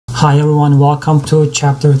Hi everyone, welcome to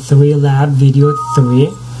chapter 3 lab video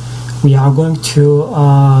 3. We are going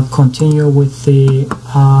to continue with the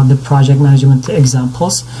project management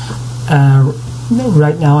examples.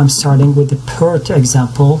 Right now I'm starting with the PERT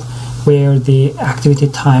example where the activity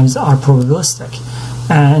times are probabilistic.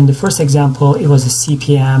 And in the first example it was a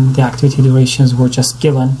CPM, the activity durations were just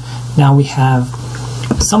given. Now we have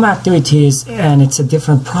some activities and it's a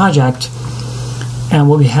different project. And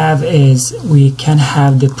what we have is we can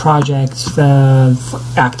have the project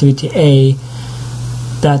activity A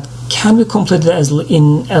that can be completed as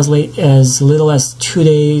little as 2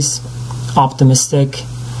 days, optimistic,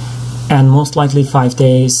 and most likely 5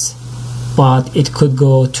 days, but it could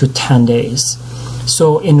go to 10 days.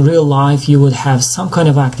 So in real life you would have some kind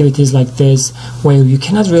of activities like this where you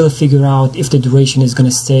cannot really figure out if the duration is going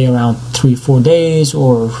to stay around 3-4 days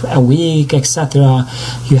or a week, etc.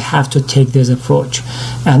 You have to take this approach,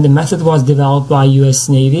 and the method was developed by US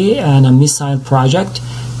Navy and a missile project,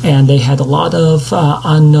 and they had a lot of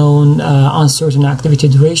unknown uncertain activity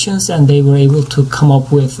durations, and they were able to come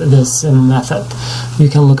up with this method. You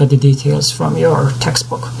can look at the details from your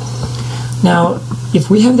textbook. Now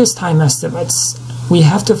if we have these time estimates, we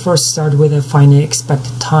have to first start with finding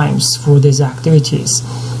expected times for these activities.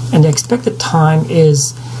 And the expected time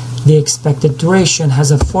is the expected duration, has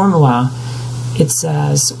a formula. It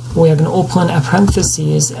says we are going to open a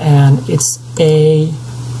parentheses and it's A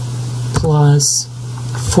plus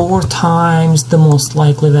 4 times the most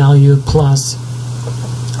likely value plus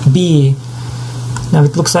B. Now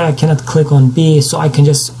it looks like I cannot click on B, so I can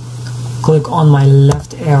just click on my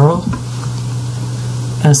left arrow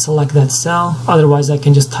and select that cell. Otherwise I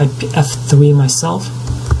can just type F3 myself,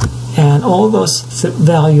 and all those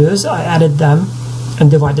values I added them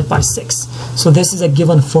and divided by 6. So this is a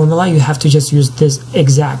given formula. You have to just use this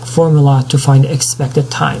exact formula to find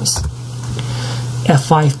expected times.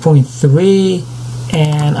 F5.3,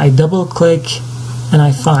 and I double click and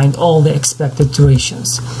I find all the expected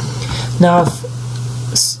durations. Now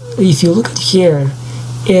if you look at here,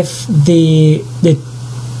 if the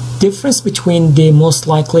difference between the most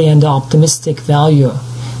likely and the optimistic value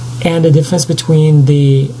and the difference between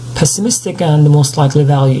the pessimistic and the most likely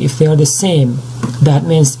value, if they are the same, that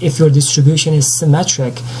means if your distribution is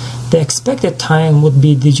symmetric, the expected time would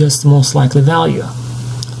be the just most likely value.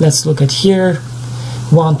 Let's look at here.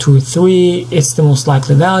 1, 2, 3 it's the most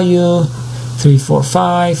likely value. 3, 4,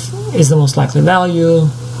 5 is the most likely value.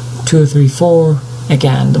 2, 3, 4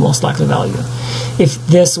 again the most likely value. If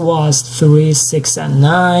this was 3, 6, and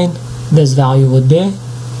 9, this value would be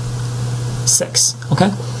 6.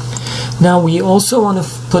 Okay. Now we also want to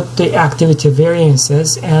put the activity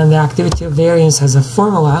variances, and the activity variance has a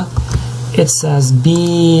formula. It says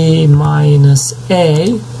B minus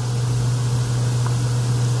A,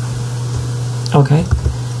 okay,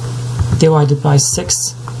 divided by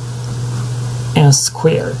 6 and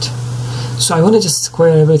squared. So I want to just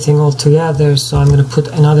square everything all together, so I'm going to put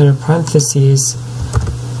another parentheses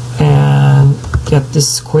and get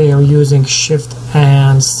this square using shift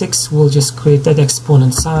and 6 will just create that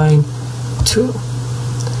exponent sign 2.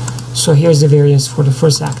 So here's the variance for the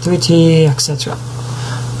first activity, etc.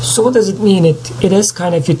 So what does it mean? It is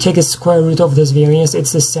kind of, if you take a square root of this variance,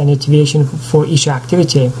 it's the standard deviation for each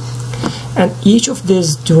activity. And each of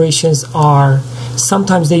these durations are,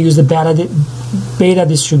 sometimes they use the beta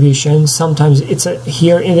distribution, sometimes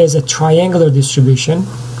here it is a triangular distribution.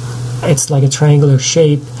 It's like a triangular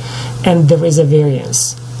shape, and there is a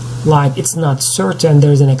variance. Like it's not certain,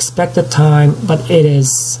 there's an expected time, but it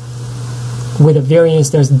is with a variance,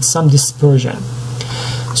 there's some dispersion.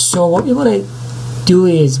 So what we want to do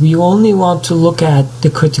is we only want to look at the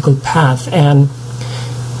critical path, and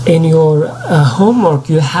in your homework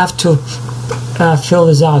you have to fill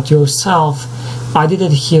this out yourself. I did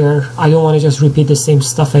it here. I don't want to just repeat the same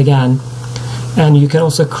stuff again. And you can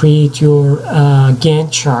also create your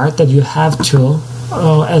Gantt chart that you have to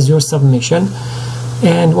as your submission.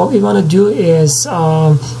 And what we want to do is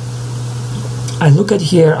I look at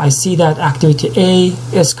here, I see that activity A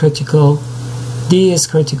is critical, D is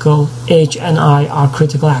critical, H and I are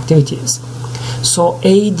critical activities. So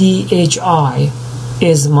ADHI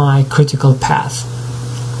is my critical path.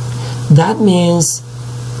 That means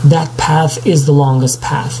that path is the longest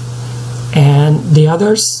path, and the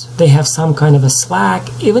others, they have some kind of a slack.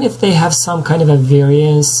 Even if they have some kind of a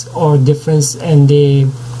variance or difference in the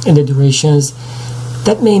durations,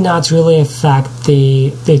 that may not really affect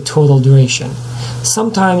the total duration.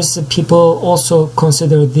 Sometimes people also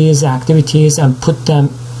consider these activities and put the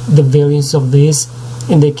variance of these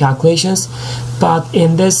in the calculations, but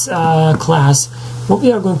in this class what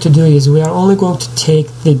we are going to do is we are only going to take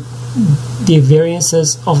the the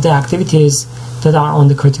variances of the activities that are on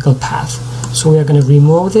the critical path. So we are going to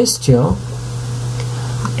remove this too,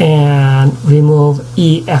 and remove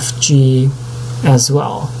EFG as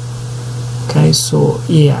well. Okay, so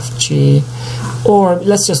EFG, or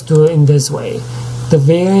let's just do it in this way. The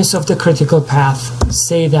variance of the critical path,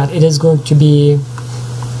 say that it is going to be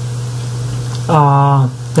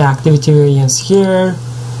the activity variance here,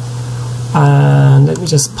 and let me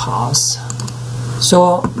just pause.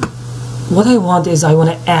 So what I want is I want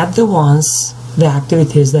to add the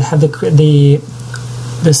activities that have the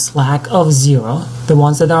slack of 0, the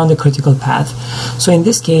ones that are on the critical path. So in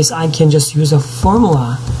this case, I can just use a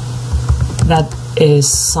formula that is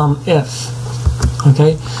SUMIF.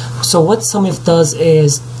 Okay, so what SUMIF does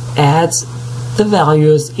is adds the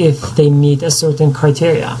values if they meet a certain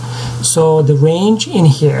criteria. So the range in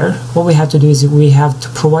here, what we have to do is we have to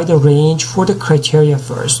provide a range for the criteria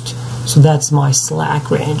first. So that's my slack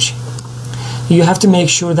range. You have to make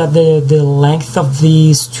sure that the length of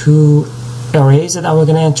these two arrays that we're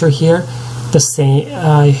going to enter here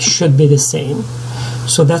should be the same.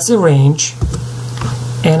 So that's the range,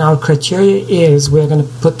 and our criteria is we're going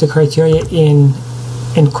to put the criteria in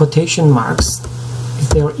quotation marks if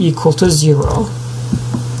they are equal to 0,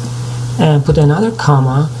 and put another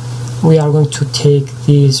comma. We are going to take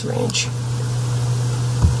this range.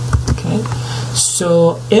 Okay,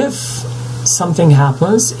 so if something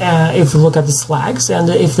happens, if you look at the slacks, and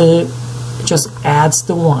if it just adds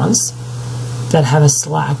the ones that have a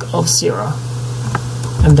slack of 0,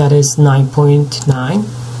 and that is 9.9,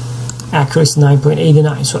 accuracy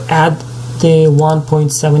 9.89. So add the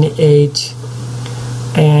 1.78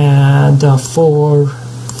 and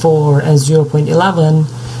 4 and 0.11,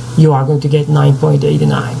 you are going to get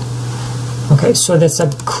 9.89. Okay, so that's a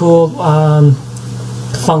cool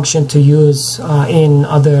function to use in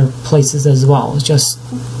other places as well. Just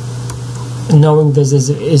knowing this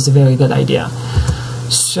is a very good idea.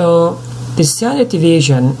 So the standard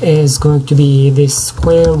deviation is going to be the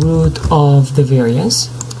square root of the variance,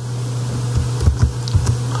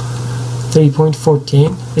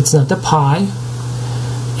 3.14. It's not the pi,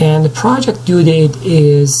 and the project due date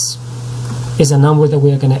is a number that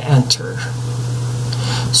we are going to enter.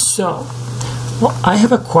 So I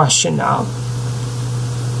have a question now.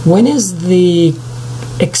 When is the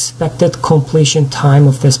expected completion time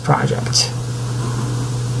of this project?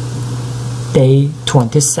 Day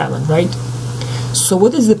 27, right? So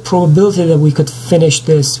what is the probability that we could finish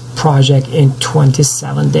this project in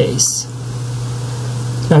 27 days?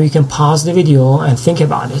 Now you can pause the video and think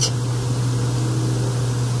about it.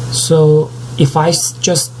 So if I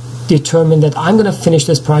just determine that I'm going to finish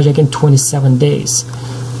this project in 27 days,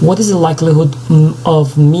 what is the likelihood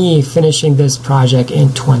of me finishing this project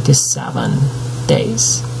in 27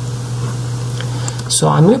 days? So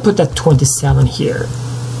I'm going to put that 27 here.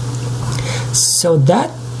 So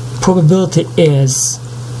that probability is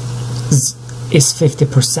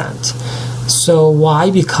 50%. So why?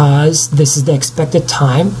 Because this is the expected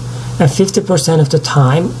time, and 50% of the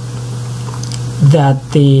time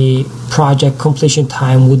that the project completion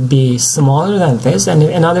time would be smaller than this, and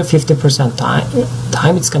another 50%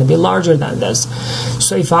 time it's going to be larger than this.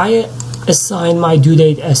 So if I assign my due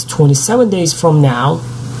date as 27 days from now,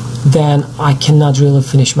 then I cannot really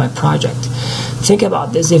finish my project. Think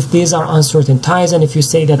about this. If these are uncertain times, and if you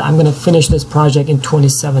say that I'm going to finish this project in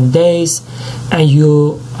 27 days, and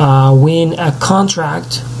you win a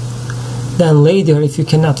contract, then later, if you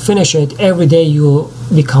cannot finish it, every day you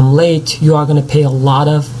become late, you are going to pay a lot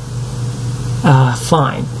of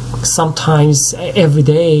fine. Sometimes every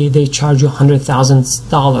day they charge you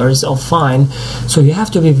 $100,000 of fine. So you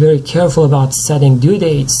have to be very careful about setting due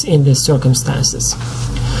dates in these circumstances.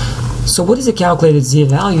 So what is the calculated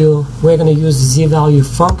z-value? We're going to use the z-value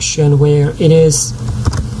function where it is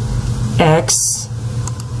x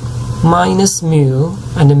minus mu,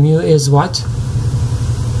 and the mu is what?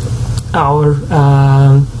 Our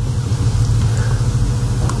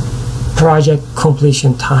project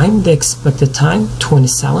completion time, the expected time,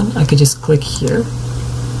 27. I could just click here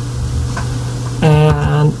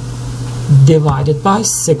and divided by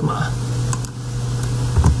sigma,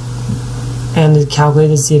 and the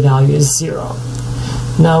calculated z-value is 0.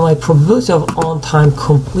 Now my probability of on-time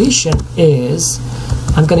completion is,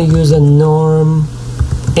 I'm going to use a norm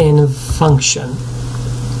in function,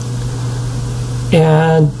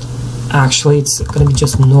 and actually it's going to be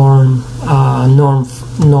just norm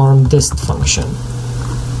dist function,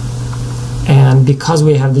 and because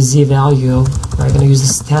we have the z-value, we're going to use the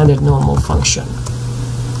standard normal function.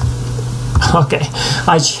 Okay,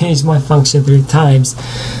 I changed my function 3 times,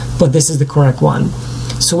 but this is the correct one.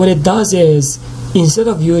 So what it does is instead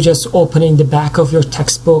of you just opening the back of your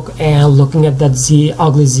textbook and looking at that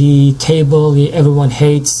ugly Z table everyone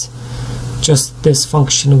hates, just this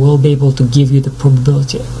function will be able to give you the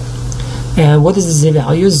probability. And what is the Z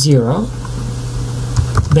value? 0.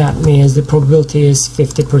 That means the probability is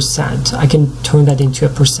 50%. I can turn that into a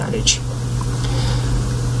percentage.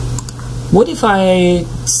 What if I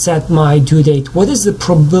set my due date? What is the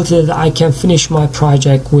probability that I can finish my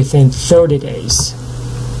project within 30 days?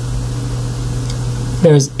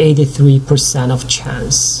 There's 83% of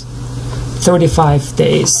chance. 35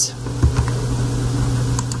 days,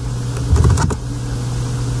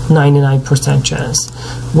 99% chance.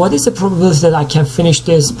 What is the probability that I can finish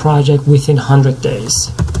this project within 100 days?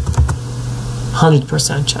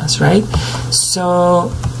 100% chance, right? So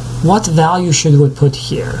what value should we put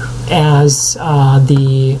here as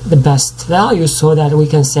the best value, so that we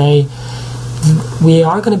can say we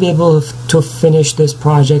are going to be able to finish this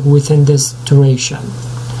project within this duration?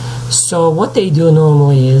 So what they do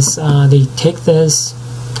normally is they take this,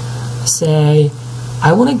 say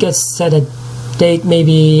I want to get set a date,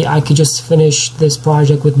 maybe I could just finish this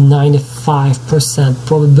project with 95%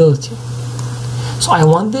 probability. So I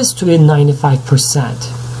want this to be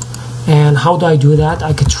 95%. And how do I do that?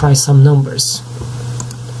 I could try some numbers.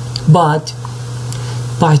 But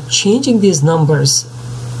by changing these numbers,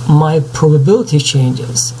 my probability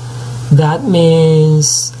changes. That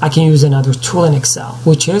means I can use another tool in Excel,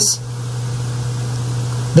 which is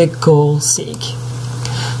the goal seek.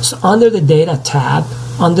 So under the data tab,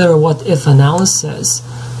 under what if analysis,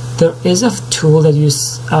 there is a tool that we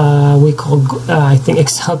call, I think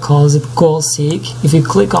Excel calls it goal seek. If you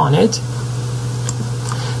click on it,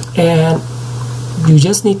 and you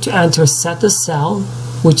just need to enter set the cell,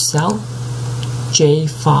 which cell?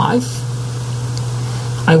 J5.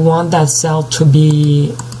 I want that cell to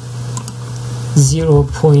be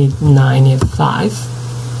 0.95.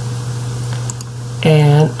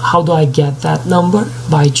 And how do I get that number?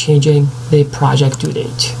 By changing the project due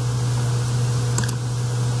date.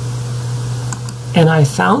 And I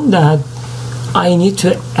found that I need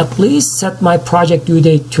to at least set my project due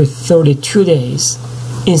date to 32 days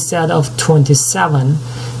instead of 27.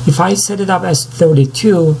 If I set it up as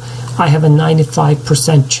 32, I have a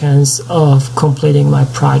 95% chance of completing my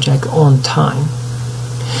project on time.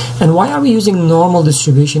 And why are we using normal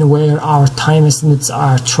distribution where our time estimates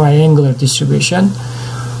are triangular distribution?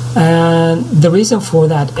 And the reason for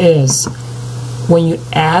that is when you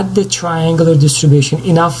add the triangular distribution,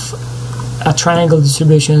 enough triangle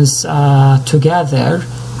distributions together,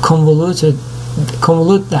 convolute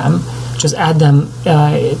them, just add them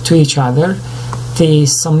to each other, the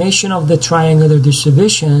summation of the triangular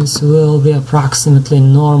distributions will be approximately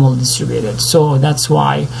normal distributed. So that's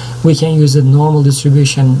why we can use the normal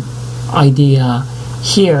distribution idea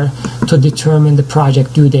here to determine the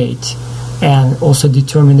project due date and also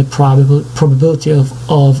determine the probability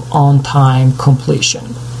of on-time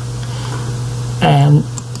completion. And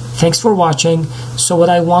thanks for watching. So what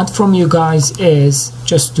I want from you guys is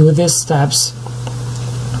just do these steps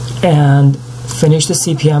and finish the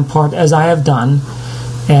CPM part as I have done,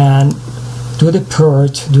 and do the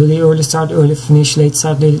PERT, do the early start, early finish, late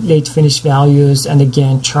start, late finish values, and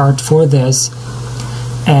again chart for this,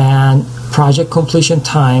 and project completion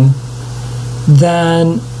time.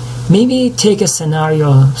 Then maybe take a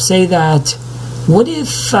scenario, say that what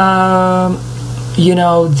if you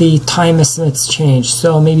know, the time estimates change,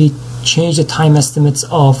 so maybe change the time estimates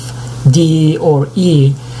of D or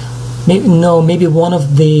E. Maybe one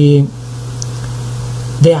of the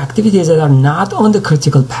activities that are not on the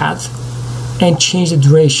critical path, and change the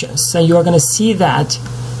durations. So you are going to see that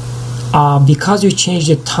because you change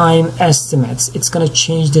the time estimates, it's going to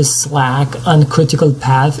change the slack on critical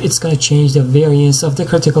path, it's going to change the variance of the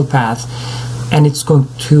critical path, and it's going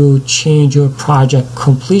to change your project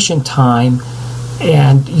completion time,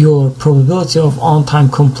 and your probability of on-time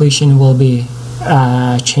completion will be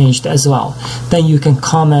changed as well. Then you can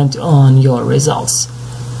comment on your results.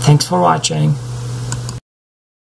 Thanks for watching.